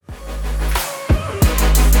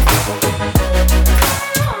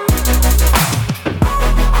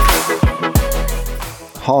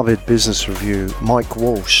Harvard Business Review, Mike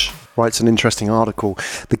Walsh writes an interesting article.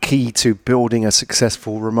 The key to building a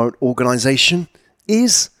successful remote organization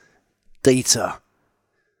is data.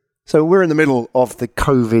 So we're in the middle of the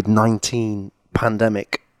COVID-19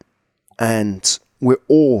 pandemic, and we're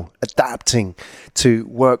all adapting to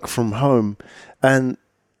work from home and,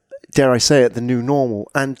 dare I say it, the new normal,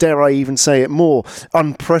 and dare I even say it more,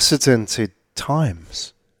 unprecedented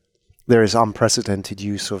times. There is unprecedented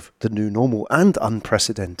use of the new normal and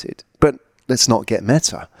unprecedented, but let's not get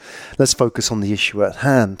meta. Let's focus on the issue at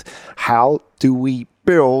hand. How do we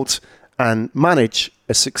build and manage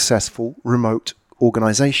a successful remote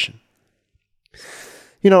organization?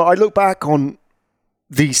 You know, I look back on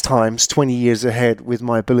these times 20 years ahead with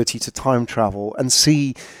my ability to time travel and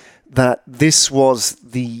see that this was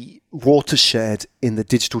the watershed in the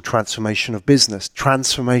digital transformation of business.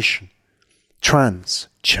 Transformation.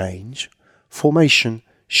 Change, formation,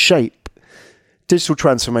 shape. Digital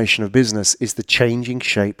transformation of business is the changing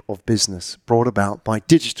shape of business brought about by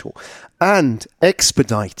digital and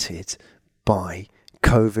expedited by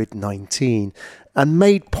COVID-19 and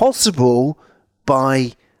made possible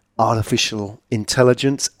by artificial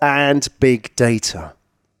intelligence and big data.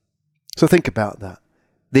 So think about that.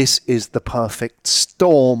 This is the perfect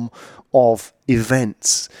storm of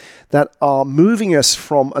events that are moving us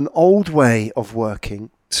from an old way of working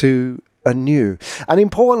to a new. And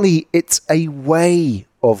importantly, it's a way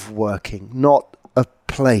of working, not a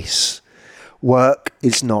place. Work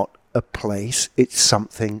is not a place, it's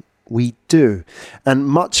something we do. And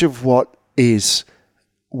much of what we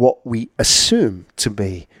assume to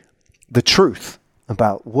be the truth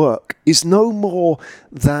about work is no more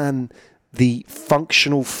than the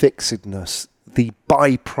functional fixedness, the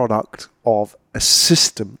byproduct of a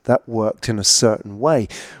system that worked in a certain way.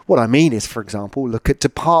 What I mean is, for example, look at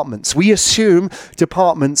departments. We assume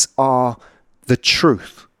departments are the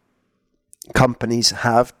truth. Companies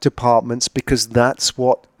have departments because that's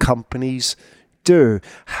what companies do.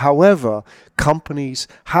 However, companies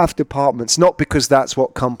have departments not because that's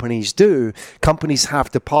what companies do. Companies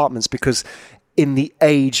have departments because in the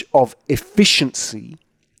age of efficiency,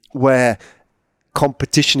 where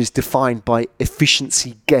competition is defined by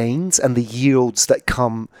efficiency gains and the yields that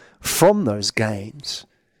come from those gains,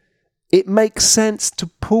 it makes sense to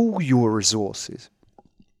pool your resources.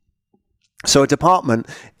 So a department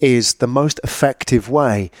is the most effective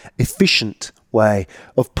way, efficient way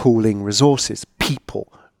of pooling resources,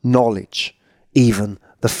 people, knowledge, even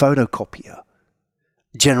the photocopier.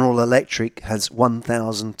 General Electric has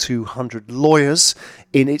 1,200 lawyers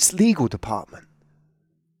in its legal department.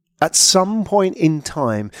 At some point in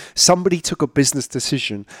time, somebody took a business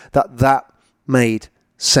decision that made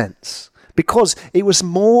sense because it was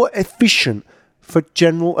more efficient for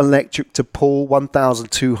General Electric to pull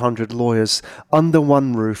 1,200 lawyers under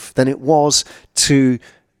one roof than it was to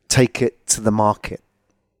take it to the market.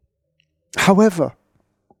 However,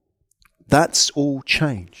 that's all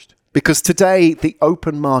changed because today the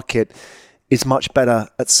open market is much better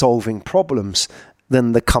at solving problems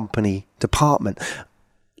than the company department.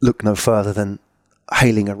 Look no further than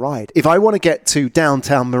hailing a ride. If I want to get to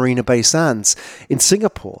downtown Marina Bay Sands in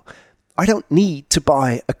Singapore, I don't need to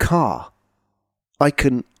buy a car. I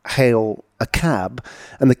can hail a cab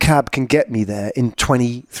and the cab can get me there in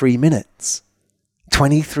 23 minutes.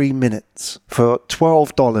 23 minutes for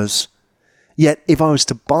 $12. Yet if I was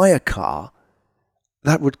to buy a car,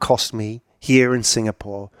 that would cost me here in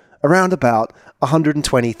Singapore around about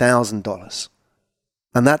 $120,000.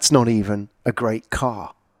 And that's not even a great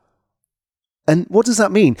car. And what does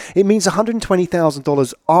that mean? It means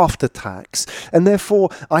 $120,000 after tax, and therefore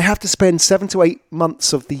I have to spend 7 to 8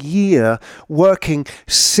 months of the year working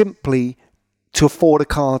simply to afford a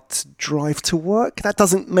car to drive to work. That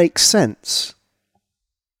doesn't make sense.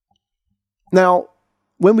 Now,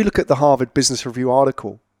 when we look at the Harvard Business Review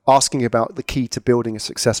article asking about the key to building a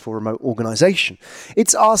successful remote organization,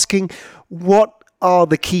 it's asking what are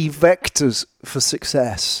the key vectors for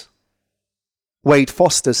success. Wade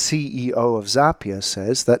Foster, CEO of Zapier,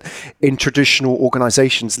 says that in traditional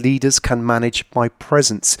organizations, leaders can manage by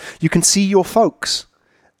presence. You can see your folks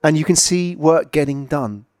and you can see work getting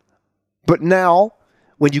done. But now,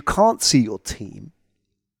 when you can't see your team,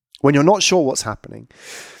 when you're not sure what's happening,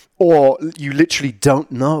 or you literally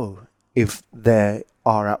don't know if they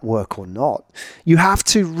are at work or not, you have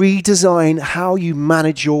to redesign how you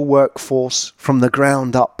manage your workforce from the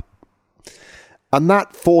ground up. And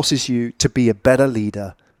that forces you to be a better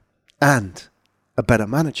leader and a better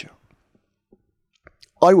manager.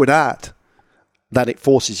 I would add that it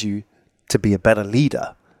forces you to be a better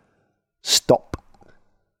leader. Stop.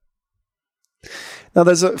 Now,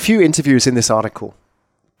 there's a few interviews in this article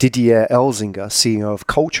Didier Elzinga, CEO of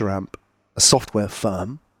CultureAmp, a software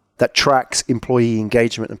firm that tracks employee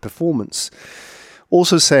engagement and performance,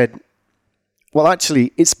 also said, well,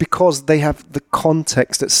 actually, it's because they have the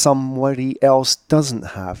context that somebody else doesn't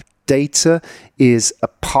have. Data is a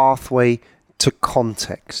pathway to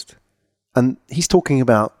context. And he's talking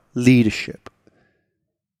about leadership.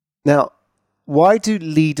 Now, why do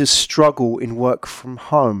leaders struggle in work from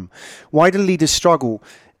home? Why do leaders struggle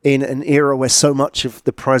in an era where so much of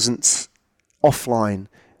the presence offline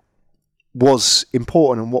was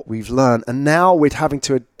important and what we've learned, and now we're having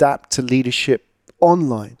to adapt to leadership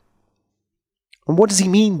online? And what does he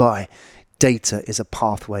mean by data is a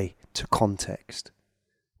pathway to context?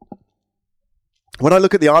 When I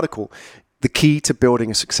look at the article, the key to building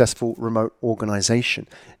a successful remote organization,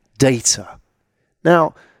 data.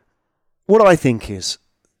 Now, what I think is,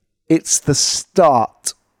 it's the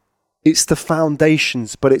start, it's the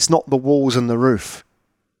foundations, but it's not the walls and the roof.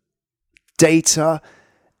 Data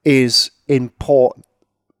is important,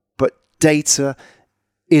 but data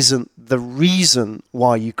isn't the reason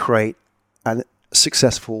why you create a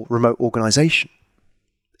successful remote organization.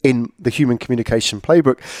 In the Human Communication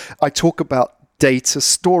Playbook, I talk about data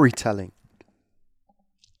storytelling.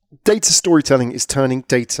 Data storytelling is turning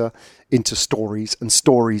data into stories and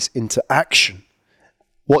stories into action.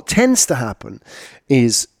 What tends to happen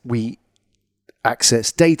is we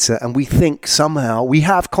access data and we think somehow we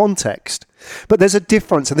have context. But there's a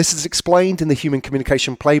difference, and this is explained in the Human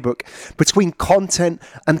Communication Playbook, between content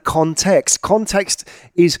and context. Context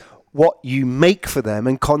is what you make for them,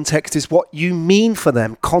 and context is what you mean for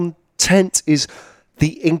them. Content is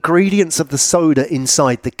the ingredients of the soda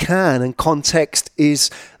inside the can, and context is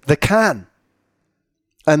the can.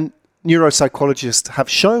 And neuropsychologists have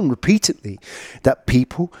shown repeatedly that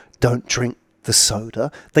people don't drink the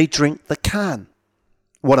soda, they drink the can.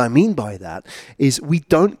 What I mean by that is we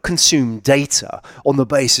don't consume data on the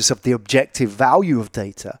basis of the objective value of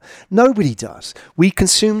data. Nobody does. We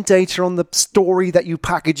consume data on the story that you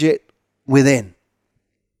package it within.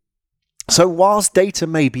 So whilst data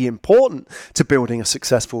may be important to building a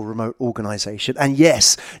successful remote organization, and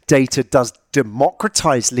yes, data does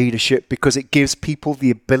democratize leadership because it gives people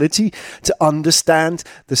the ability to understand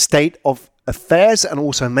the state of affairs and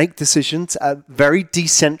also make decisions at a very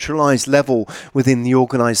decentralized level within the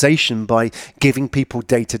organization by giving people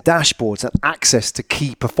data dashboards and access to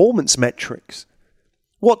key performance metrics.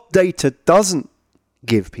 What data doesn't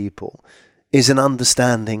give people is an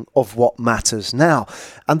understanding of what matters now.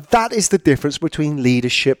 And that is the difference between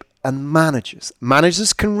leadership and managers.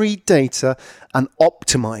 Managers can read data and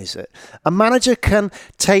optimize it. A manager can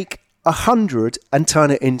take 100 and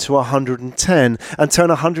turn it into 110, and turn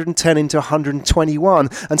 110 into 121,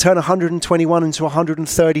 and turn 121 into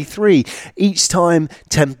 133, each time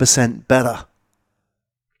 10% better.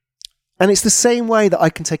 And it's the same way that I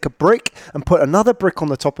can take a brick and put another brick on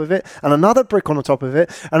the top of it, and another brick on the top of it,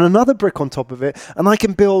 and another brick on top of it, and I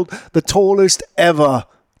can build the tallest ever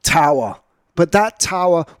tower. But that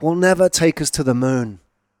tower will never take us to the moon.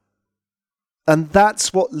 And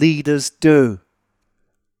that's what leaders do.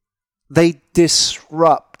 They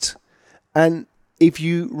disrupt. And if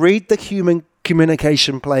you read the Human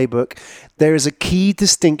Communication Playbook, there is a key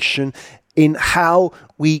distinction in how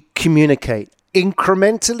we communicate.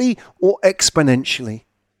 Incrementally or exponentially.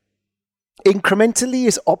 Incrementally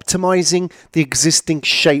is optimizing the existing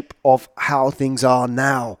shape of how things are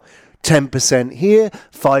now. 10% here,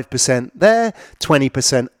 5% there,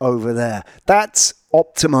 20% over there. That's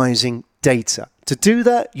optimizing data. To do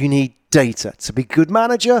that, you need data. To be a good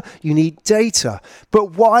manager, you need data.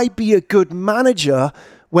 But why be a good manager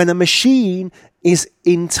when a machine is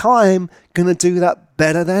in time going to do that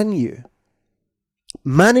better than you?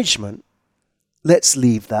 Management, let's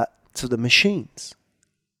leave that to the machines.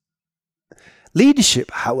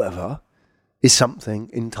 Leadership, however, is something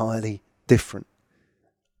entirely different.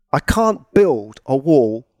 I can't build a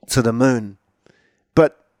wall to the moon,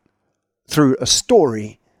 but through a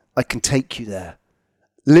story, I can take you there.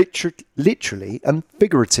 Literally and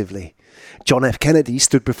figuratively. John F. Kennedy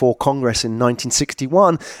stood before Congress in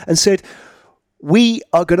 1961 and said, "We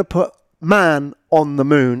are going to put man on the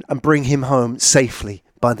moon and bring him home safely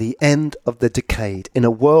by the end of the decade." In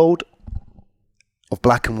a world of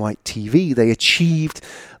black and white TV, they achieved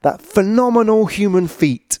that phenomenal human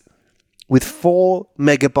feat with 4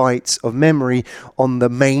 megabytes of memory on the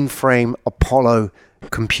mainframe Apollo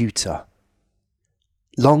computer.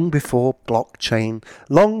 Long before blockchain,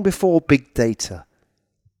 long before big data,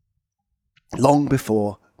 long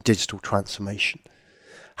before digital transformation.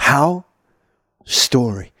 How?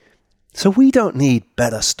 Story. So we don't need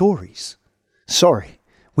better stories. Sorry,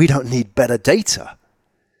 we don't need better data.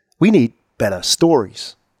 We need better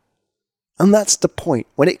stories. And that's the point.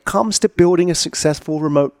 When it comes to building a successful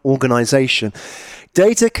remote organization,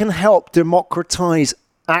 data can help democratize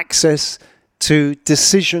access to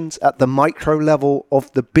decisions at the micro level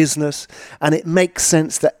of the business. And it makes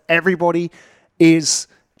sense that everybody is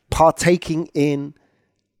partaking in,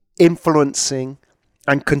 influencing,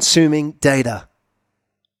 and consuming data.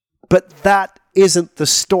 But that isn't the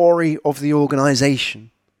story of the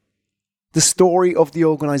organization. The story of the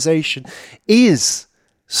organization is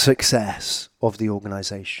success of the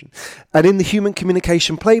organization. And in the Human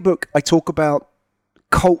Communication Playbook, I talk about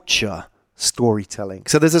culture storytelling.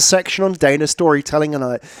 So there's a section on data storytelling, and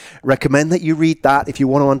I recommend that you read that if you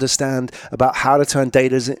want to understand about how to turn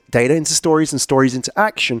data into stories and stories into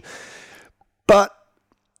action. But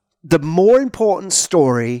the more important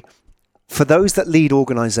story for those that lead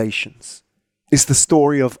organizations is the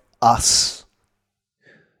story of us.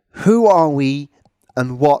 Who are we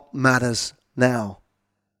and what matters now?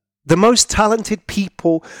 The most talented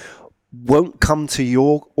people won't come to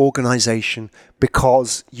your organization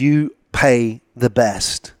because you pay the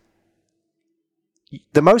best.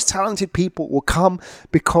 The most talented people will come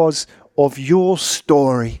because of your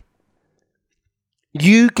story.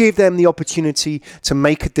 You give them the opportunity to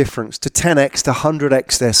make a difference, to 10x, to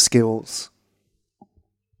 100x their skills.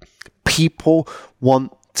 People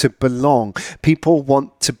want to belong. People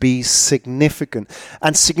want to be significant.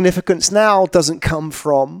 And significance now doesn't come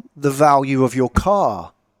from the value of your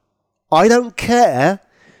car. I don't care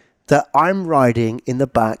that I'm riding in the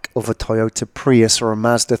back of a Toyota Prius or a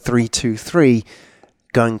Mazda 323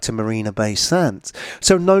 going to Marina Bay Sands.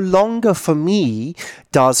 So no longer for me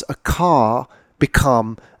does a car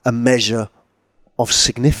become a measure of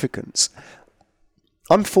significance.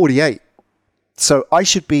 I'm 48, so I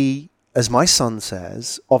should be, as my son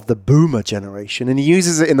says, of the boomer generation, and he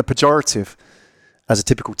uses it in the pejorative as a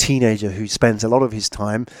typical teenager who spends a lot of his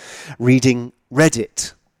time reading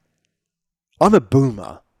Reddit. I'm a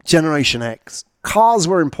boomer, Generation X. Cars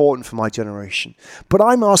were important for my generation, but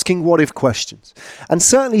I'm asking what-if questions. And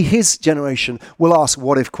certainly his generation will ask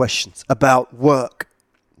what-if questions about work.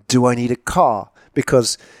 Do I need a car?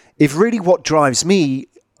 Because if really what drives me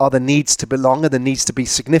are the needs to belong and the needs to be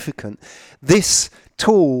significant, this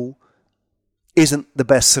tool isn't the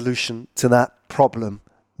best solution to that problem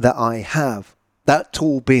that I have. That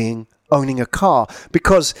tool being owning a car.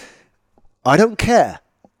 Because I don't care.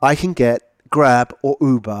 I can get Grab or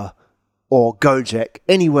Uber or Gojek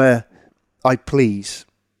anywhere I please.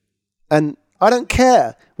 And I don't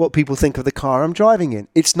care what people think of the car I'm driving in.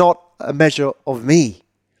 It's not a measure of me.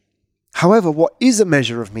 However, what is a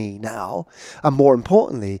measure of me now, and more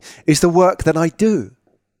importantly, is the work that I do.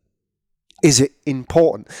 Is it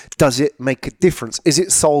important? Does it make a difference? Is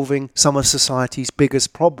it solving some of society's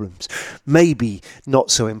biggest problems? Maybe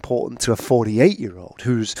not so important to a 48-year-old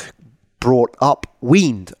who's brought up,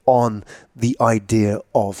 weaned on the idea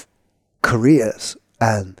of careers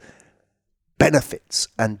and benefits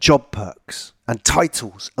and job perks and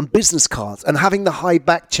titles and business cards and having the high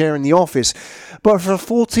back chair in the office. But for a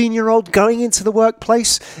 14-year-old going into the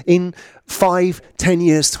workplace in 5-10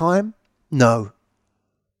 years' time, no.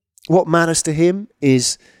 What matters to him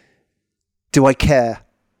is, do I care?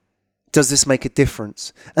 Does this make a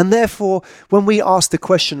difference? And therefore, when we ask the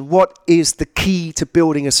question, what is the key to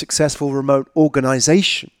building a successful remote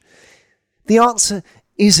organization? The answer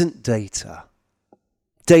isn't data.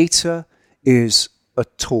 Data is a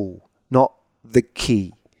tool, not the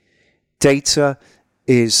key. Data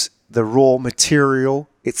is the raw material.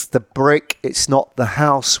 It's the brick. It's not the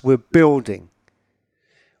house we're building.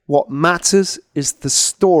 What matters is the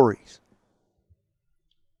stories.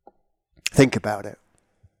 Think about it.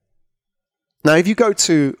 Now, if you go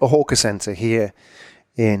to a hawker center here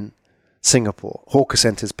in Singapore, hawker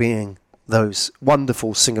centers being those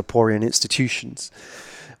wonderful Singaporean institutions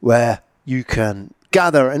where you can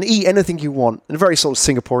gather and eat anything you want in a very sort of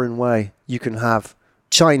Singaporean way. You can have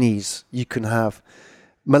Chinese, you can have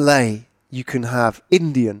Malay, you can have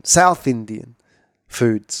Indian, South Indian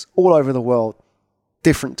foods all over the world,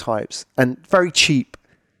 different types, and very cheap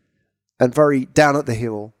and very down at the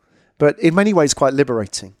hill, but in many ways quite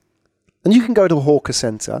liberating. And you can go to a hawker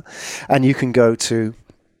centre, and you can go to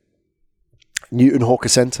Newton Hawker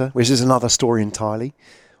Centre, which is another story entirely,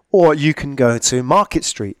 or you can go to Market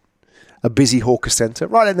Street, a busy hawker centre,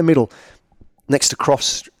 right in the middle, next to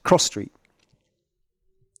Cross Street,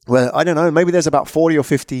 where, I don't know, maybe there's about 40 or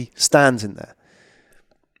 50 stands in there.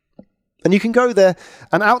 And you can go there,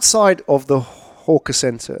 and outside of the hawker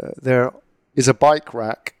centre, there is a bike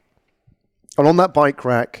rack, and on that bike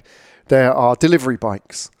rack, there are delivery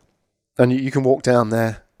bikes. And you can walk down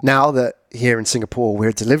there Now that here in Singapore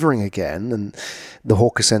we're delivering again and the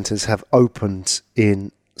hawker centres have opened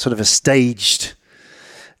in sort of a staged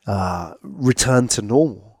return to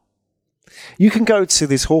normal, you can go to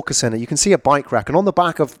this hawker centre, you can see a bike rack, and on the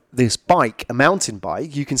back of this bike, a mountain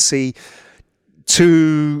bike, you can see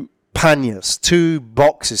two panniers, two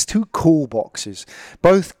boxes, two cool boxes,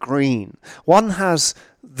 both green. One has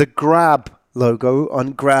the Grab logo,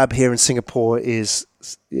 and Grab here in Singapore is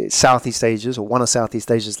Southeast Asia's, or one of Southeast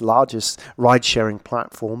Asia's largest ride-sharing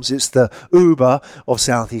platforms. It's the Uber of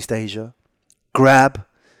Southeast Asia, Grab,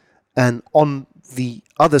 and on the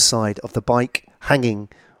other side of the bike, hanging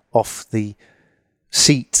off the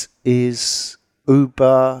seat, is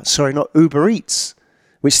Uber Eats,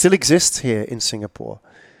 which still exists here in Singapore.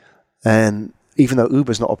 And even though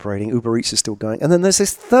Uber's not operating, Uber Eats is still going. And then there's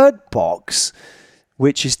this third box,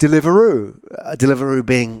 which is Deliveroo. Deliveroo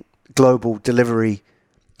being global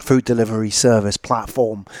food delivery service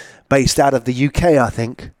platform based out of the UK, I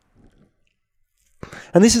think.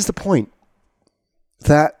 And this is the point,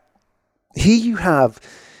 that here you have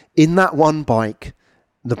in that one bike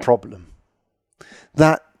the problem.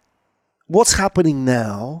 That what's happening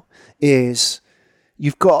now is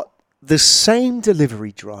you've got the same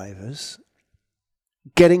delivery drivers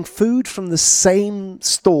getting food from the same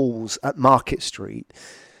stalls at Market Street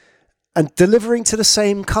and delivering to the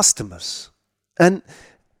same customers. And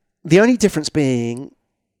the only difference being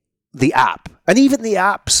the app. And even the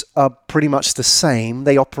apps are pretty much the same.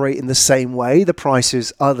 They operate in the same way. The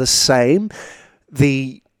prices are the same.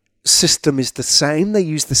 The system is the same. They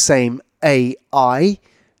use the same AI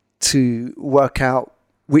to work out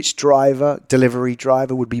which delivery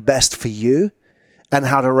driver would be best for you and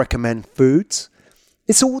how to recommend foods.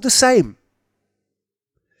 It's all the same.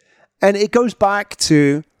 And it goes back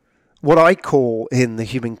to what I call in the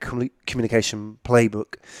human communication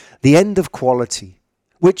playbook, the end of quality,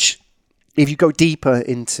 which, if you go deeper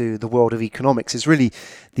into the world of economics, is really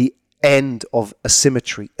the end of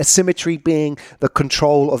asymmetry. Asymmetry being the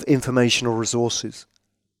control of informational resources.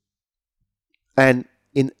 And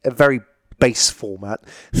in a very base format,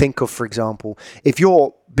 think of, for example, if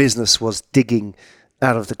your business was digging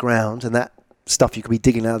out of the ground, and that stuff you could be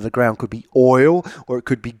digging out of the ground could be oil, or it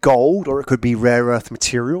could be gold, or it could be rare earth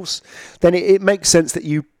materials, then it makes sense that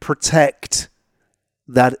you protect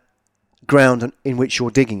that ground in which you're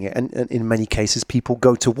digging it. And in many cases, people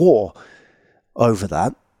go to war over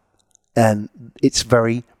that, and it's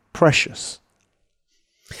very precious.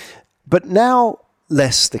 But now,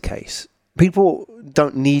 less the case. People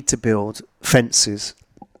don't need to build fences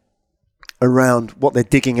around what they're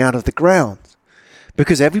digging out of the ground,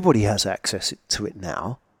 because everybody has access to it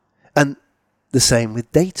now. And the same with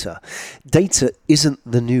data. Data isn't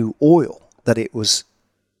the new oil that it was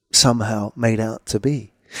somehow made out to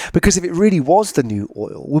be. Because if it really was the new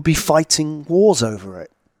oil, we'd be fighting wars over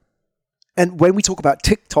it. And when we talk about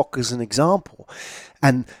TikTok as an example,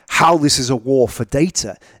 and how this is a war for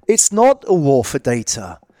data, it's not a war for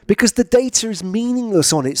data, because the data is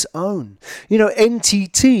meaningless on its own. You know,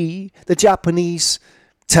 NTT, the Japanese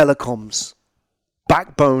telecoms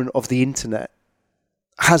backbone of the internet,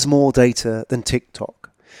 has more data than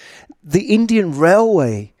TikTok. The Indian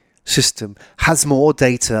railway system has more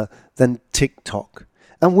data than TikTok.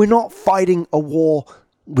 And we're not fighting a war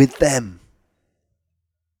with them.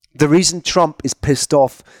 The reason Trump is pissed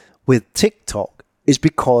off with TikTok is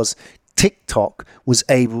because TikTok was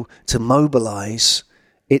able to mobilize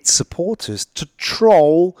its supporters to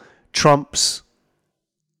troll Trump's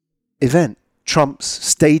event, Trump's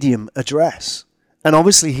stadium address. And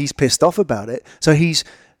obviously he's pissed off about it, so he's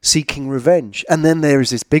seeking revenge. And then there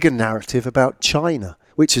is this bigger narrative about China,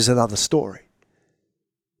 which is another story.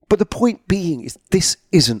 But the point being is, this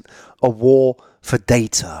isn't a war for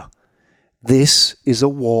data. This is a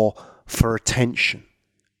war for attention.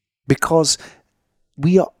 Because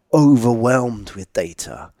we are overwhelmed with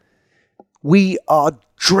data. We are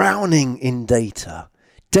drowning in data.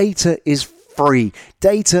 Data is free.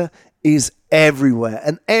 Data is everywhere.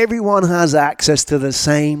 And everyone has access to the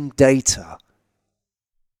same data.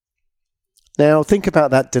 Now, think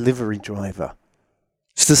about that delivery driver.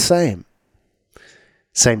 It's the same.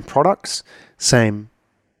 Same products, same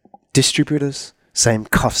distributors, same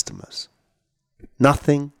customers.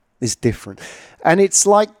 Nothing is different. And it's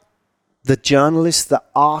like the journalist that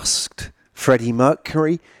asked Freddie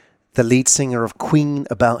Mercury, the lead singer of Queen,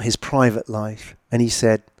 about his private life. And he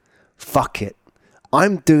said, "Fuck it.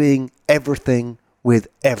 I'm doing everything with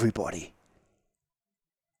everybody."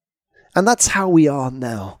 And that's how we are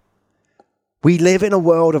now. We live in a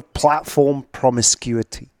world of platform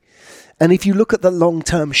promiscuity. And if you look at the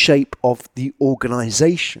long-term shape of the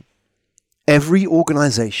organization, Every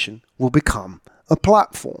organization will become a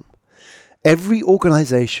platform. Every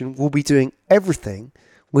organization will be doing everything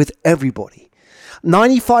with everybody.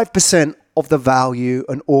 95% of the value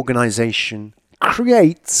an organization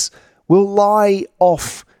creates will lie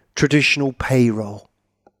off traditional payroll.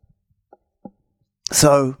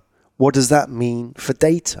 So, what does that mean for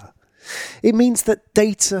data? It means that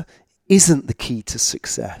data isn't the key to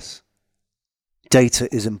success.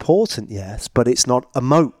 Data is important, yes, but it's not a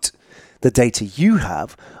moat. The data you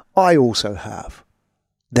have, I also have.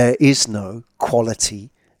 There is no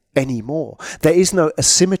quality anymore. There is no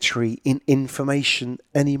asymmetry in information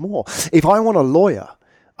anymore. If I want a lawyer,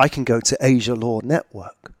 I can go to Asia Law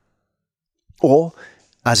Network. Or,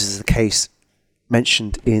 as is the case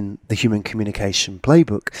mentioned in the Human Communication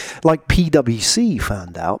Playbook, like PwC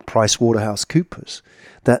found out, PricewaterhouseCoopers,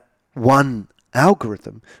 that one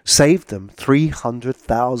algorithm saved them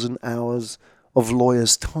 300,000 hours of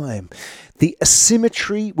lawyers' time. The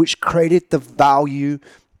asymmetry which created the value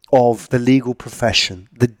of the legal profession,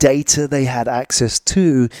 the data they had access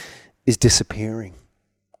to, is disappearing.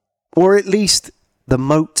 Or at least the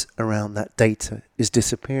moat around that data is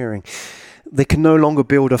disappearing. They can no longer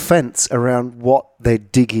build a fence around what they're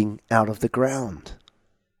digging out of the ground.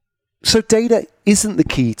 So data isn't the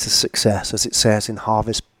key to success, as it says in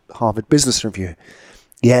Harvard Business Review.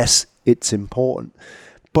 Yes, it's important.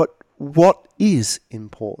 But what is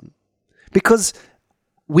important? Because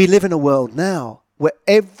we live in a world now where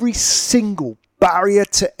every single barrier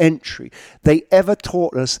to entry they ever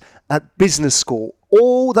taught us at business school,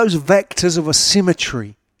 all those vectors of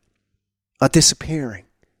asymmetry are disappearing.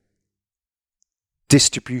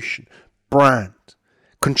 Distribution, brand,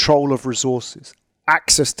 control of resources,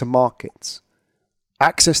 access to markets,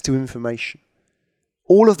 access to information.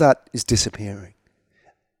 All of that is disappearing.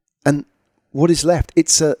 And what is left?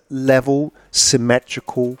 It's a level,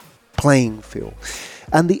 symmetrical playing field.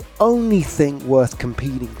 And the only thing worth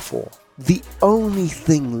competing for, the only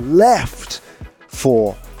thing left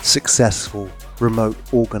for successful remote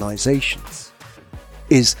organizations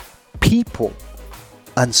is people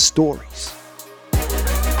and stories.